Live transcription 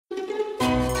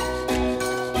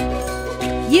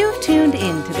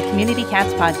Community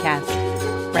Cats podcast.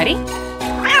 Ready?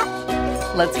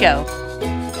 Let's go.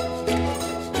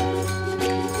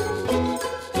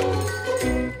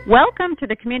 Welcome to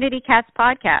the Community Cats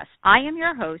podcast. I am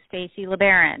your host, Stacy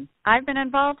LeBaron. I've been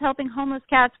involved helping homeless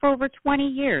cats for over 20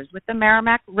 years with the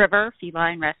Merrimack River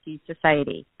Feline Rescue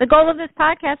Society. The goal of this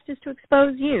podcast is to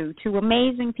expose you to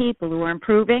amazing people who are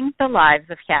improving the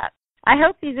lives of cats. I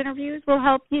hope these interviews will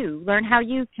help you learn how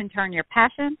you can turn your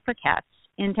passion for cats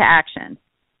into action.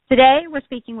 Today, we're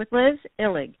speaking with Liz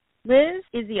Illig. Liz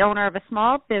is the owner of a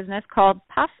small business called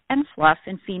Puff and Fluff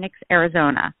in Phoenix,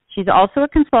 Arizona. She's also a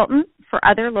consultant for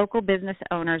other local business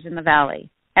owners in the Valley.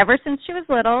 Ever since she was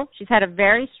little, she's had a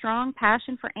very strong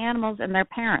passion for animals and their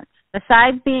parents.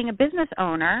 Besides being a business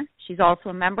owner, she's also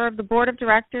a member of the board of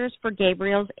directors for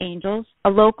Gabriel's Angels, a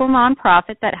local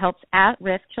nonprofit that helps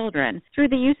at-risk children through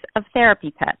the use of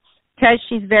therapy pets. Because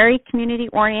she's very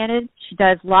community-oriented, she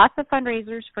does lots of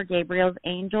fundraisers for Gabriel's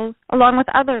Angels, along with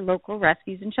other local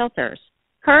rescues and shelters.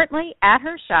 Currently, at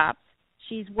her shops,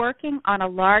 she's working on a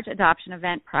large adoption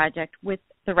event project with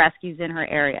the rescues in her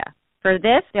area. For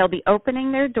this, they'll be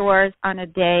opening their doors on a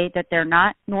day that they're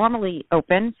not normally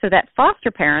open so that foster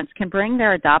parents can bring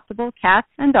their adoptable cats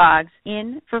and dogs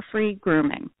in for free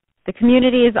grooming. The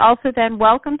community is also then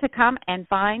welcome to come and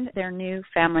find their new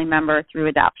family member through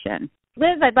adoption.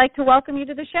 Liz, I'd like to welcome you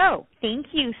to the show. Thank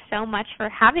you so much for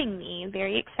having me. I'm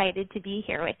very excited to be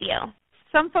here with you.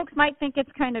 Some folks might think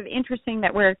it's kind of interesting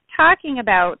that we're talking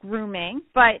about grooming,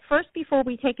 but first, before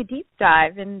we take a deep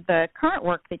dive in the current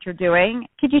work that you're doing,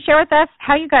 could you share with us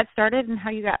how you got started and how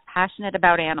you got passionate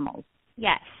about animals?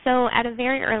 Yes. So at a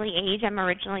very early age, I'm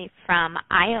originally from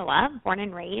Iowa, born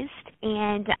and raised,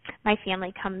 and my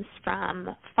family comes from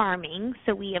farming.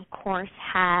 So we, of course,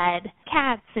 had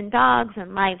cats and dogs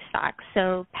and livestock.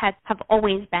 So pets have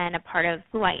always been a part of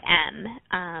who I am.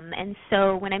 And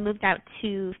so when I moved out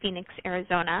to Phoenix,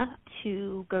 Arizona,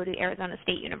 to go to Arizona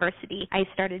State University, I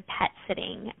started pet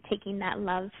sitting, taking that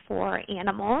love for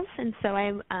animals. And so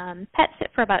I pet sit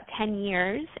for about 10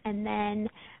 years, and then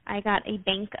I got a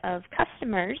bank of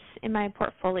customers in my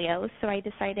portfolio, so I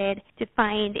decided to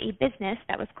find a business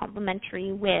that was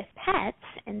complementary with pets,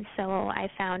 and so I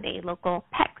found a local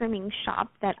pet grooming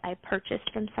shop that I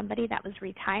purchased from somebody that was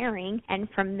retiring, and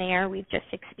from there we've just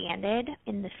expanded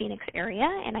in the Phoenix area,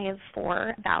 and I have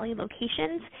 4 Valley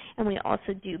locations, and we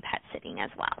also do pet sitting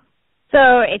as well.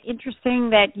 So it's interesting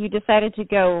that you decided to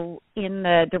go in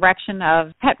the direction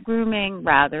of pet grooming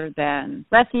rather than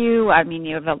rescue. I mean,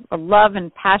 you have a love and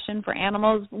passion for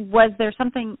animals. Was there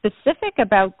something specific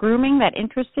about grooming that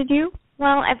interested you?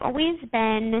 Well, I've always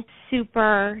been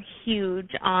super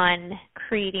huge on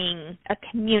creating a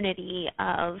community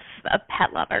of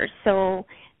pet lovers. So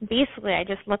basically, I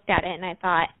just looked at it and I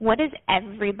thought, what does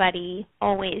everybody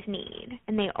always need?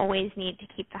 And they always need to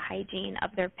keep the hygiene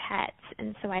of their pets.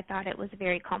 And so I thought it was a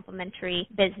very complimentary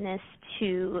business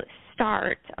to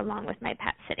start along with my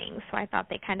pet sitting. So I thought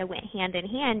they kind of went hand in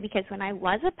hand, because when I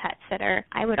was a pet sitter,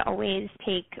 I would always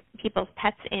take people's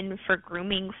pets in for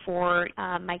grooming for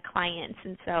my clients.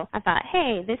 And so I thought,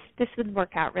 hey, this would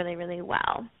work out really, really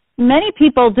well. Many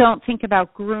people don't think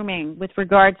about grooming with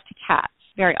regards to cats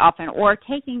very often, or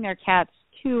taking their cats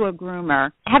to a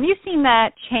groomer. Have you seen that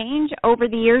change over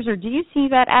the years, or do you see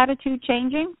that attitude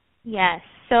changing? Yes.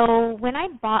 So when I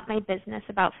bought my business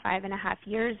about 5.5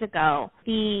 years ago,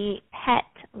 the pet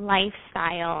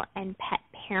lifestyle and pet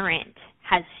parent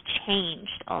has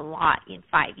changed a lot in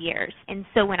 5 years. And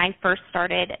so when I first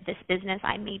started this business,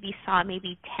 I saw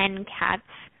 10 cats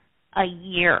a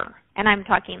year. And I'm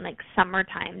talking like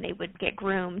summertime, they would get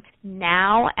groomed.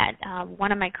 Now at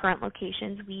one of my current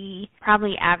locations, we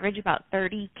probably average about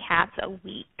 30 cats a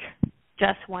week,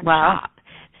 just one shop.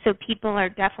 So people are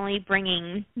definitely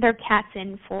bringing their cats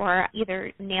in for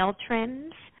either nail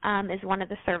trims is one of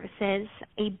the services,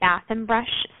 a bath and brush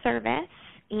service,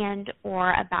 and or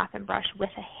a bath and brush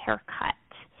with a haircut.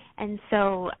 And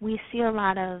so we see a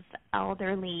lot of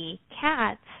elderly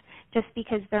cats just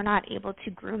because they're not able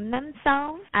to groom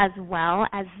themselves as well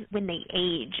as when they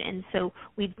age. And so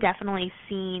we've definitely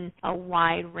seen a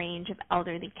wide range of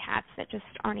elderly cats that just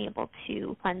aren't able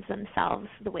to cleanse themselves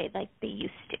the way like they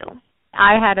used to.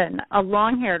 I had a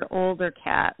long-haired older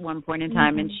cat one point in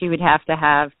time, and she would have to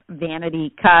have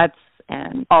vanity cuts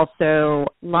and also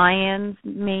lion's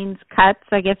manes cuts,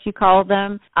 I guess you call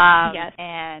them. Yes.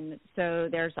 And so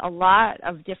there's a lot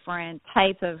of different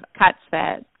types of cuts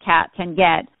that cat can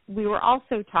get. We were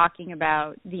also talking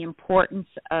about the importance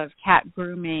of cat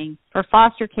grooming for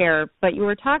foster care, but you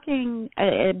were talking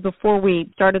before we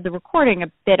started the recording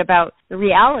a bit about the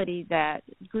reality that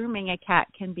grooming a cat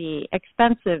can be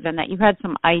expensive and that you had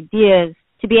some ideas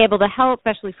to be able to help,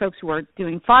 especially folks who are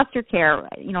doing foster care,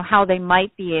 how they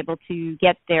might be able to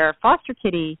get their foster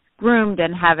kitty groomed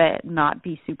and have it not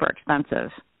be super expensive.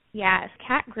 Yes,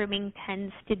 cat grooming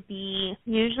tends to be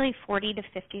usually $40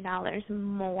 to $50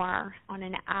 more on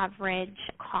an average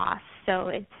cost, so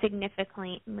it's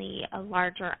significantly a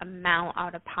larger amount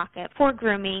out of pocket for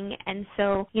grooming. And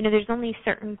so, there's only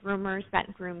certain groomers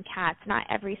that groom cats. Not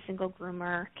every single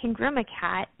groomer can groom a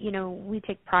cat. We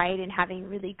take pride in having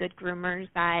really good groomers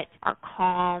that are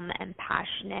calm and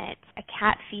passionate. A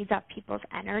cat feeds off people's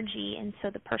energy, and so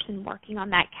the person working on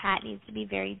that cat needs to be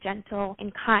very gentle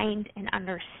and kind and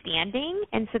understanding.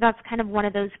 And so that's kind of one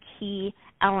of those key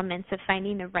elements of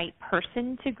finding the right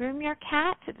person to groom your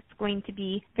cat. It's going to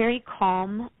be very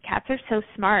calm. Cats are so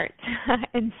smart,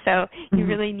 and so you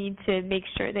really need to make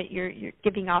sure that you're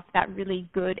giving off that really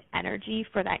good energy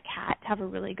for that cat to have a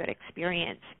really good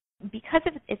experience. Because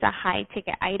it's a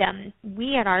high-ticket item,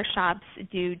 we at our shops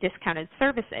do discounted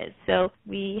services. So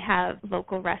we have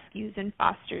local rescues and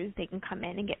fosters. They can come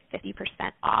in and get 50%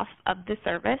 off of the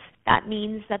service. That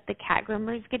means that the cat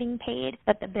groomer is getting paid,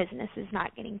 but the business is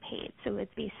not getting paid. So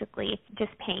it's basically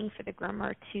just paying for the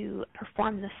groomer to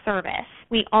perform the service.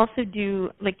 We also do,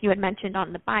 like you had mentioned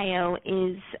on the bio,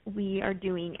 is we are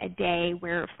doing a day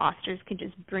where fosters can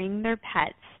just bring their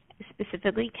pets,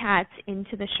 specifically cats,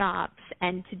 into the shops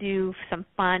and to do some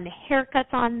fun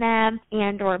haircuts on them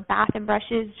and or bath and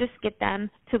brushes, just get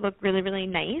them to look really, really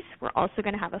nice. We're also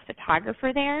going to have a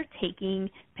photographer there taking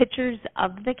pictures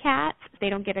of the cats. They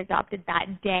don't get adopted that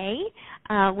day.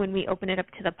 When we open it up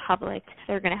to the public,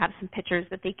 they're going to have some pictures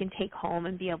that they can take home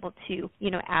and be able to,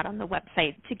 add on the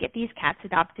website to get these cats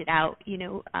adopted out,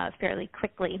 fairly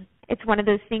quickly. It's one of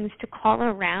those things to call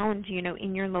around,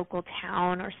 in your local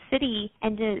town or city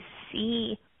and to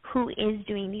see who is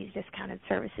doing these discounted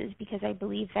services, because I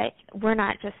believe that we're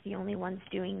not just the only ones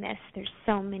doing this. There's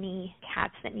so many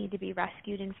cats that need to be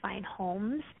rescued and find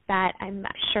homes that I'm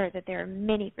sure that there are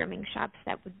many grooming shops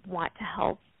that would want to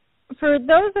help. For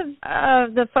those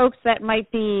of the folks that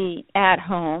might be at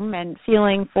home and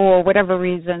feeling for whatever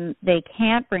reason they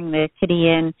can't bring the kitty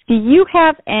in, do you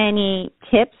have any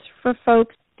tips for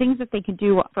folks, things that they can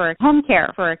do for home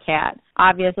care for a cat?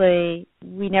 Obviously,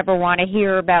 we never want to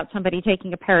hear about somebody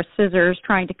taking a pair of scissors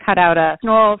trying to cut out a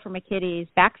snarl from a kitty's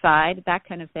backside, that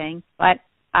kind of thing. But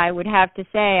I would have to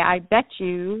say, I bet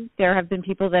you there have been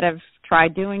people that have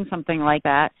tried doing something like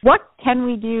that. What can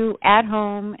we do at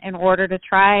home in order to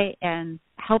try and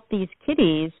help these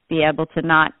kitties be able to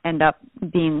not end up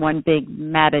being one big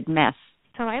matted mess?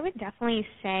 So I would definitely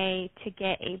say to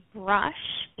get a brush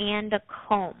and a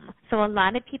comb. So a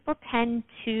lot of people tend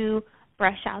to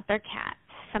brush out their cats.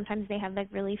 Sometimes they have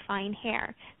really fine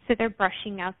hair, so they're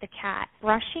brushing out the cat.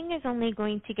 Brushing is only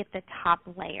going to get the top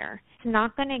layer. It's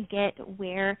not going to get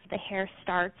where the hair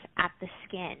starts at the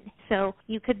skin. So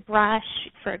you could brush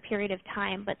for a period of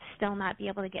time but still not be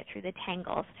able to get through the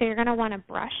tangles. So you're going to want to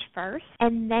brush first,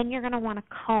 and then you're going to want to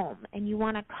comb. And you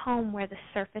want to comb where the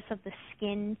surface of the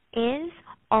skin is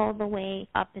all the way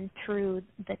up and through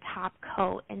the top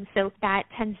coat. And so that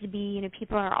tends to be,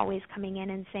 people are always coming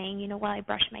in and saying, well, I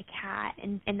brushed my cat,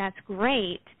 and that's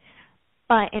great.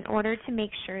 But in order to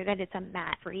make sure that it's a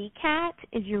mat-free cat,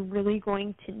 is you're really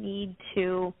going to need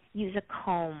to use a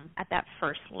comb at that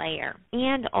first layer.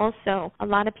 And also, a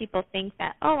lot of people think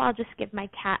that, I'll just give my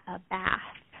cat a bath.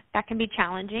 That can be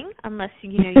challenging unless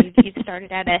you've started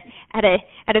at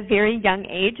a very young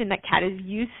age and that cat is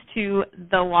used to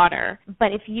the water.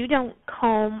 But if you don't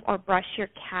comb or brush your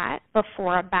cat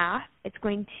before a bath, it's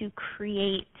going to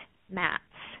create mats.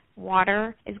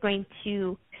 Water is going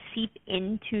to seep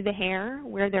into the hair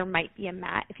where there might be a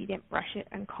mat if you didn't brush it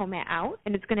and comb it out,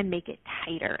 and it's going to make it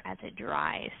tighter as it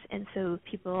dries. And so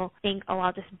people think,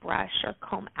 I'll just brush or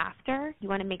comb after. You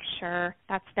want to make sure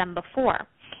that's done before.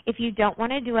 If you don't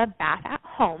want to do a bath at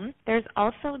home, there's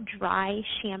also dry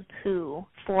shampoo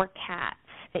for cats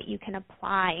that you can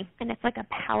apply, and it's like a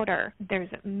powder. There's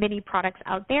many products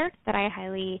out there that I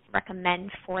highly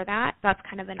recommend for that. That's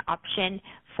kind of an option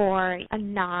for a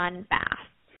non-bath.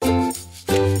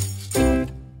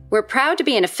 We're proud to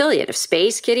be an affiliate of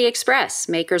Space Kitty Express,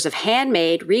 makers of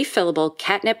handmade, refillable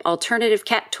catnip alternative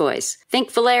cat toys. Think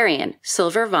valerian,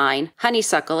 silver vine,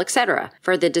 honeysuckle, etc.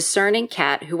 for the discerning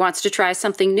cat who wants to try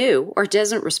something new or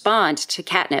doesn't respond to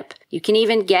catnip. You can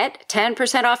even get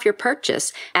 10% off your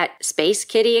purchase at Space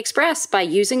Kitty Express by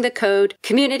using the code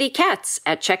CommunityCats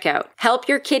at checkout. Help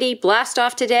your kitty blast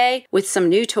off today with some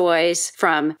new toys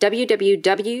from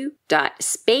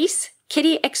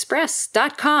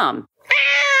www.spacekittyexpress.com.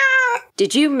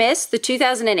 Did you miss the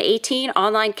 2018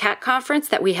 online cat conference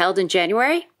that we held in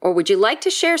January? Or would you like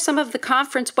to share some of the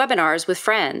conference webinars with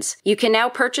friends? You can now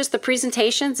purchase the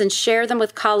presentations and share them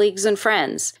with colleagues and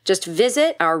friends. Just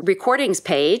visit our recordings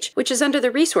page, which is under the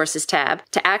resources tab,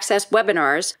 to access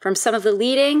webinars from some of the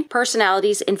leading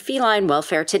personalities in feline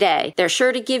welfare today. They're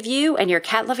sure to give you and your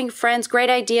cat-loving friends great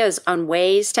ideas on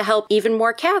ways to help even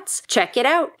more cats. Check it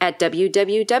out at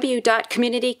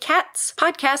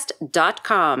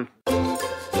www.communitycatspodcast.com.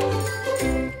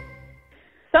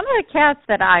 Some of the cats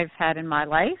that I've had in my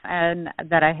life and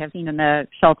that I have seen in the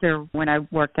shelter when I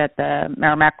worked at the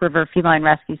Merrimack River Feline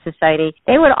Rescue Society,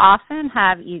 they would often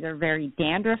have either very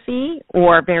dandruffy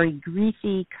or very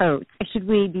greasy coats. Should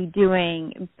we be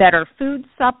doing better food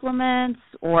supplements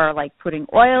or like putting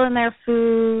oil in their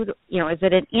food? Is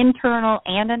it an internal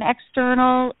and an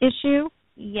external issue?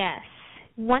 Yes.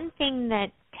 One thing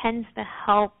that tends to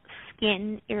help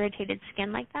irritated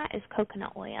skin like that is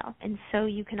coconut oil. And so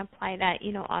you can apply that,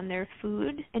 on their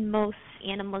food. And most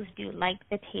animals do like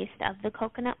the taste of the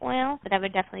coconut oil, but that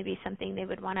would definitely be something they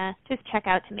would want to just check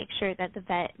out to make sure that the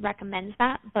vet recommends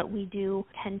that. But we do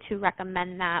tend to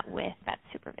recommend that with vet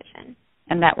supervision.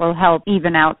 And that will help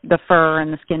even out the fur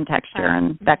and the skin texture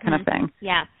and that kind of thing.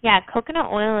 Yeah.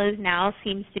 Coconut oil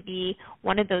seems to be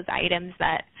one of those items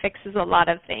that fixes a lot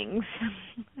of things.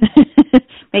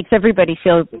 Makes everybody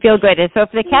feel good. So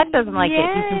if the cat doesn't like it,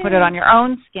 you can put it on your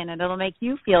own skin and it'll make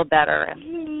you feel better and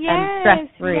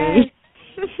stress-free. Yes.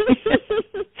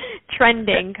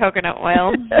 Trending coconut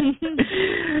oil.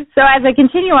 So as I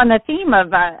continue on the theme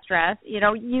of stress,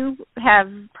 you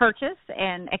have purchased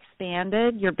and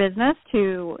expanded your business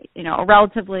to, a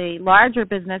relatively larger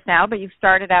business now, but you've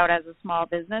started out as a small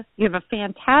business. You have a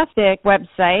fantastic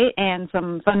website and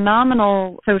some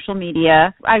phenomenal social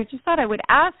media. I just thought I would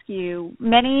ask you,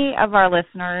 many of our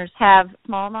listeners have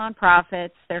small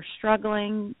nonprofits. They're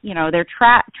struggling, they're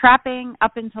trapping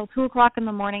up until 2 o'clock in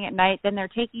the morning at night. Then they're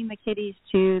taking the kitties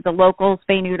to the local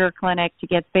spay-neuter clinic to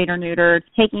get spayed or neutered,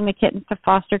 taking the kittens to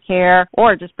foster care,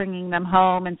 or just bringing them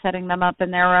home and setting them up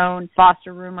in their own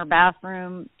foster room or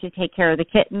bathroom to take care of the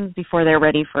kittens before they're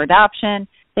ready for adoption.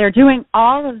 They're doing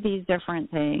all of these different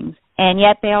things, and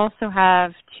yet they also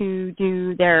have to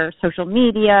do their social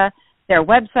media, their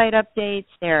website updates,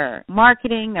 their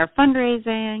marketing, their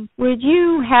fundraising. Would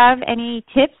you have any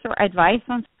tips or advice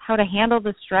on how to handle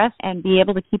the stress and be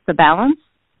able to keep the balance?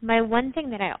 My one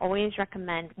thing that I always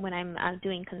recommend when I'm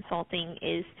doing consulting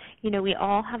is, we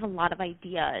all have a lot of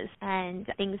ideas and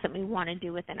things that we want to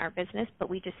do within our business, but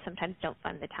we just sometimes don't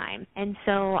find the time. And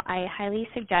so I highly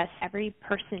suggest every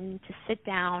person to sit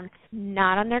down,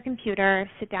 not on their computer,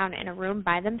 sit down in a room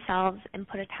by themselves and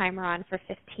put a timer on for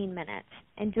 15 minutes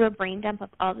and do a brain dump of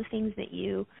all the things that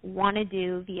you want to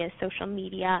do via social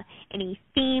media, any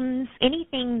themes,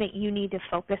 anything that you need to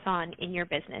focus on in your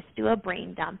business. Do a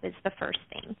brain dump is the first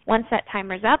thing. Once that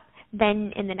timer's up,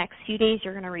 then in the next few days,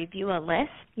 you're going to review a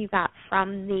list you got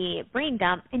from the brain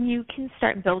dump, and you can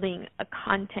start building a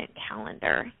content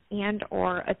calendar and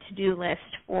or a to-do list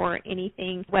for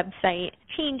anything, website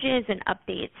changes and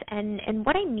updates. And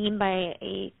what I mean by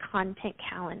a content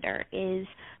calendar is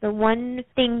the one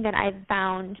thing that I've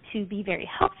found to be very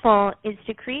helpful is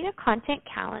to create a content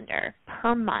calendar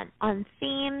per month on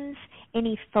themes,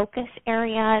 any focus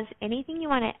areas, anything you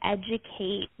want to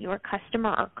educate your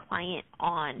customer or client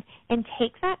on, and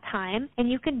take that time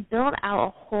and you can build out a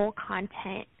whole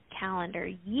content calendar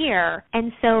year.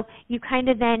 And so you kind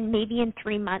of then maybe in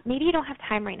 3 months, maybe you don't have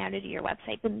time right now to do your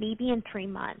website, but maybe in 3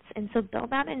 months. And so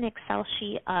build out an Excel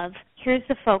sheet of here's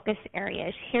the focus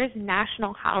areas, here's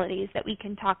national holidays that we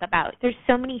can talk about. There's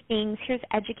so many things, here's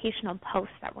educational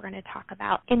posts that we're going to talk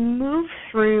about, and move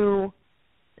through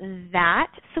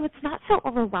that so it's not so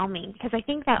overwhelming, because I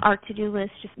think that our to-do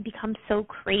list just becomes so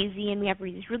crazy and we have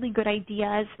these really good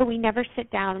ideas, but we never sit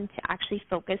down to actually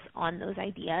focus on those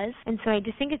ideas. And so I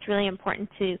just think it's really important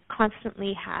to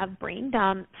constantly have brain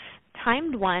dumps,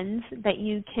 timed ones, that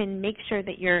you can make sure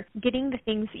that you're getting the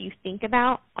things that you think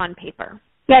about on paper.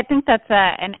 Yeah, I think that's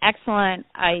an excellent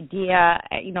idea,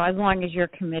 as long as you're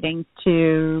committing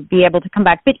to be able to come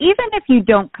back. But even if you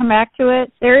don't come back to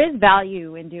it, there is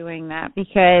value in doing that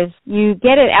because you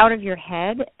get it out of your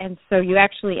head, and so you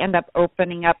actually end up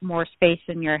opening up more space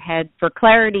in your head for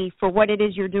clarity for what it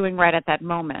is you're doing right at that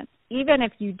moment. Even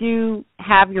if you do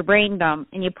have your brain dump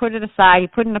and you put it aside, you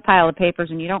put it in a pile of papers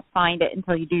and you don't find it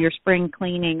until you do your spring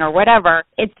cleaning or whatever,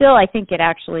 it still, I think it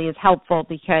actually is helpful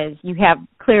because you have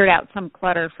cleared out some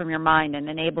clutter from your mind and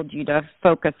enabled you to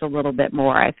focus a little bit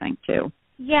more, I think, too.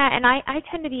 Yeah, and I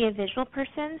tend to be a visual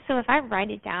person, so if I write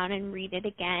it down and read it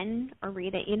again or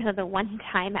read it, the one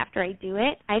time after I do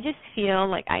it, I just feel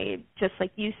like I, just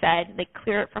like you said, like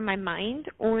clear it from my mind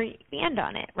or expand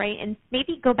on it, right? And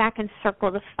maybe go back and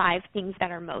circle the 5 things that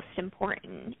are most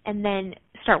important and then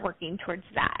start working towards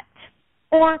that.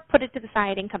 Or put it to the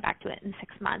side and come back to it in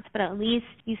 6 months, but at least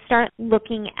you start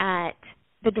looking at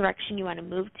the direction you want to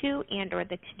move to and or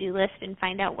the to-do list and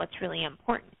find out what's really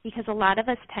important, because a lot of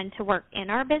us tend to work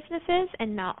in our businesses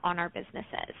and not on our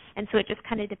businesses. And so it just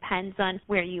kind of depends on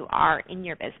where you are in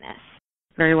your business.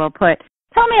 Very well put.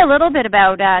 Tell me a little bit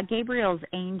about Gabriel's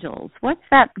Angels. What's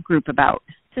that group about?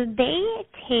 So they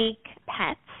take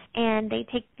pets and they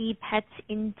take the pets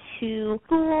into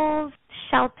schools,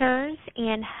 shelters,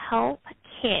 and help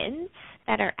kids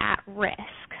that are at risk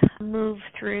move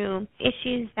through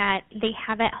issues that they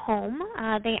have at home.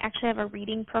 They actually have a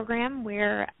reading program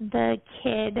where the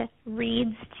kid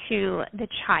reads to the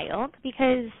child,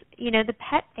 because the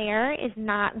pet there is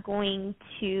not going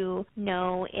to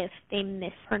know if they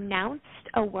mispronounced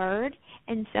a word,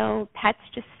 and so pets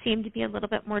just seem to be a little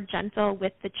bit more gentle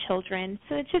with the children.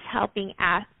 So it's just helping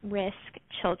at-risk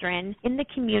children in the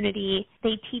community.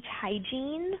 They teach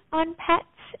hygiene on pets,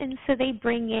 and so they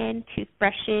bring in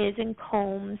toothbrushes and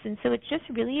combs, and so it just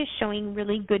really is showing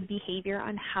really good behavior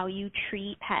on how you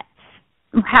treat pets.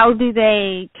 How do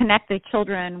they connect the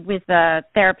children with the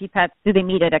therapy pets? Do they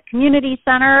meet at a community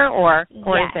center or Yes.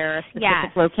 is there a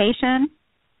specific location?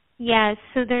 Yes,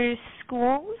 so there's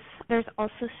schools. There's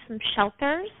also some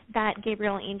shelters that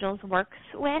Gabriel Angels works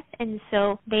with, and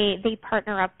so they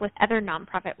partner up with other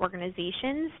nonprofit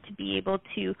organizations to be able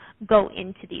to go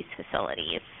into these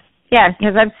facilities. Yeah,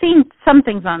 because I've seen some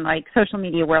things on social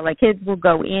media where kids will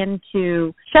go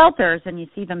into shelters and you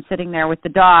see them sitting there with the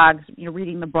dogs,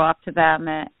 reading the book to them.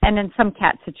 And in some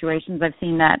cat situations I've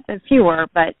seen that, fewer,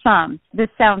 but some. This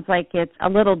sounds like it's a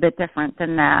little bit different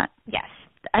than that. Yes.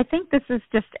 I think this is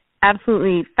just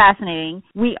absolutely fascinating.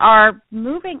 We are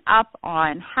moving up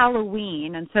on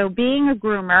Halloween, and so being a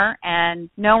groomer and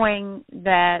knowing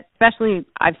that, especially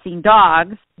I've seen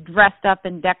dogs dressed up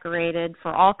and decorated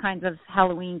for all kinds of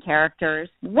Halloween characters.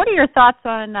 What are your thoughts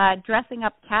on dressing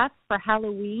up cats for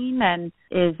Halloween, and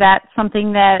is that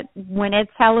something that when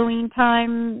it's Halloween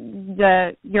time,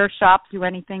 your shops do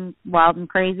anything wild and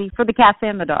crazy for the cats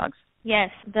and the dogs?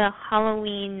 Yes, the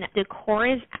Halloween decor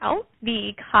is out.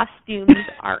 The costumes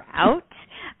are out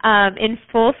in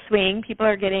full swing. People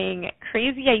are getting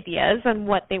crazy ideas on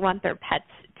what they want their pets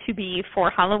to be for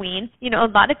Halloween. A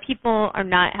lot of people are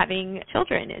not having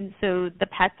children, and so the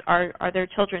pets are their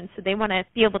children, so they want to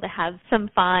be able to have some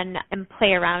fun and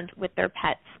play around with their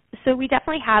pets. So we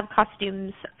definitely have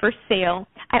costumes for sale.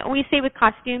 I always say with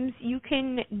costumes, you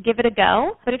can give it a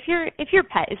go, but if your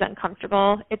pet is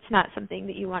uncomfortable, it's not something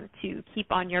that you want to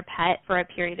keep on your pet for a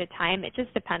period of time. It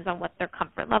just depends on what their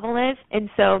comfort level is. And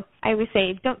so I always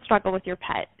say don't struggle with your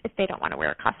pet if they don't want to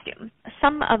wear a costume.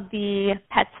 Some of the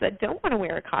pets that don't want to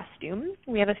wear a costume,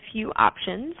 we have a few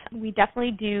options. We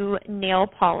definitely do nail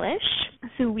polish,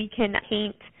 so we can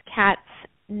paint cats'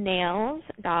 nails,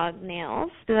 dog nails.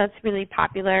 So that's really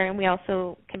popular, and we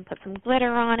also can put some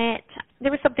glitter on it. There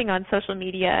was something on social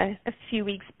media a few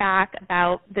weeks back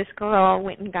about this girl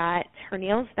went and got her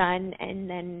nails done, and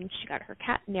then she got her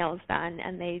cat nails done,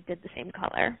 and they did the same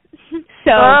color.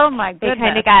 So oh my goodness. They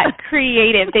kind of got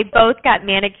creative. They both got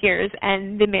manicures,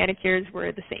 and the manicures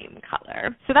were the same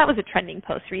color. So that was a trending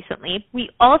post recently. We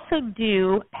also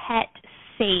do pet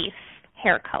safe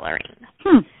hair coloring.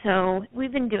 So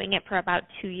we've been doing it for about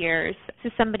 2 years. So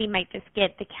somebody might just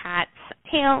get the cat's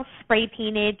tail spray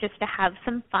painted just to have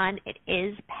some fun. It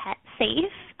is pet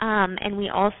safe. And we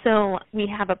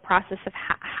have a process of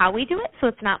how we do it. So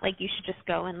it's not like you should just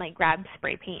go and grab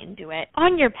spray paint and do it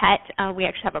on your pet. We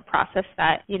actually have a process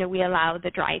that, we allow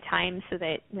the dry time so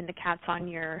that when the cat's on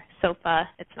your sofa,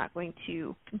 it's not going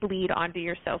to bleed onto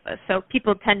your sofa. So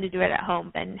people tend to do it at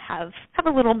home and have a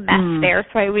little mess there.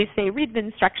 So I always say read the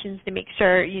instructions to make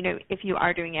sure, if you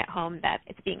are doing it at home, that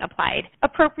it's being applied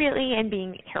appropriately and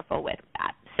being careful with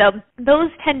that. So those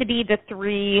tend to be the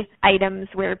 3 items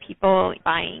where people are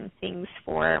buying things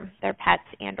for their pets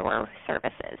and or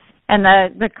services. And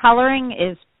the coloring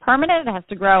is permanent? It has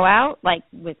to grow out like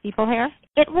with people hair?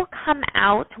 It will come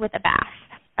out with a bath.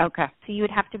 Okay. So you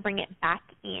would have to bring it back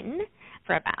in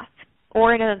for a bath,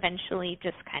 or it'll eventually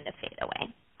just kind of fade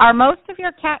away. Are most of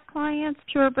your cat clients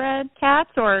purebred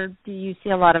cats, or do you see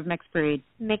a lot of mixed breeds?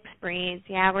 Mixed breeds,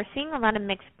 yeah. We're seeing a lot of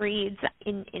mixed breeds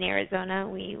in Arizona.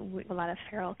 We have a lot of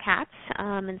feral cats,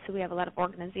 and so we have a lot of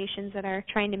organizations that are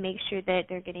trying to make sure that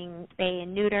they're getting spay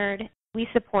and neutered. We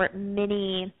support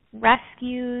many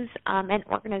rescues and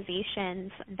organizations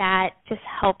that just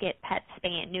help get pets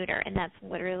spay and neuter, and that's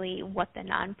literally what the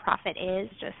nonprofit is,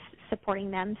 just supporting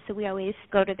them. So we always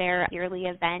go to their yearly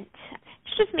event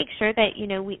to just make sure that,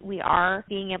 we are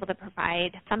being able to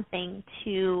provide something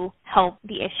to help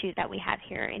the issue that we have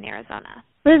here in Arizona.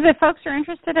 Liz, if folks are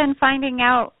interested in finding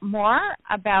out more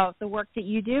about the work that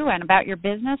you do and about your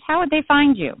business, how would they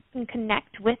find you? You can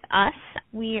connect with us.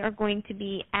 We are going to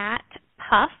be at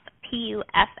Puff,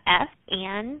 Puff,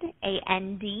 and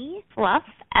A-N-D, Fluff,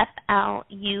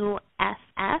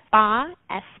 F-L-U-F-F,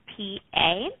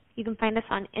 S-P-A. You can find us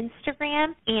on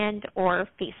Instagram and or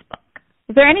Facebook.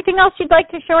 Is there anything else you'd like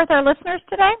to share with our listeners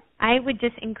today? I would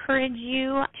just encourage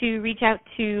you to reach out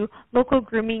to local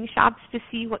grooming shops to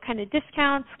see what kind of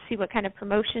discounts, see what kind of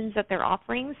promotions that they're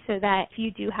offering, so that if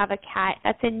you do have a cat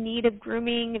that's in need of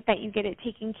grooming, that you get it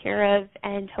taken care of,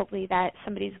 and hopefully that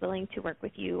somebody's willing to work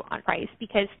with you on price.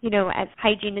 Because, as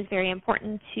hygiene is very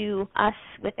important to us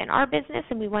within our business,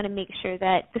 and we want to make sure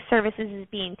that the services is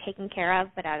being taken care of,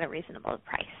 but at a reasonable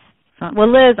price.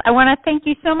 Well, Liz, I want to thank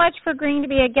you so much for agreeing to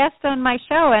be a guest on my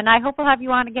show, and I hope we'll have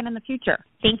you on again in the future.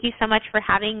 Thank you so much for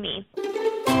having me.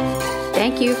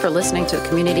 Thank you for listening to the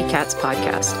Community Cats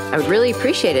podcast. I would really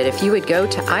appreciate it if you would go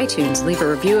to iTunes, leave a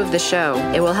review of the show.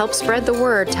 It will help spread the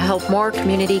word to help more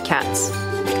community cats.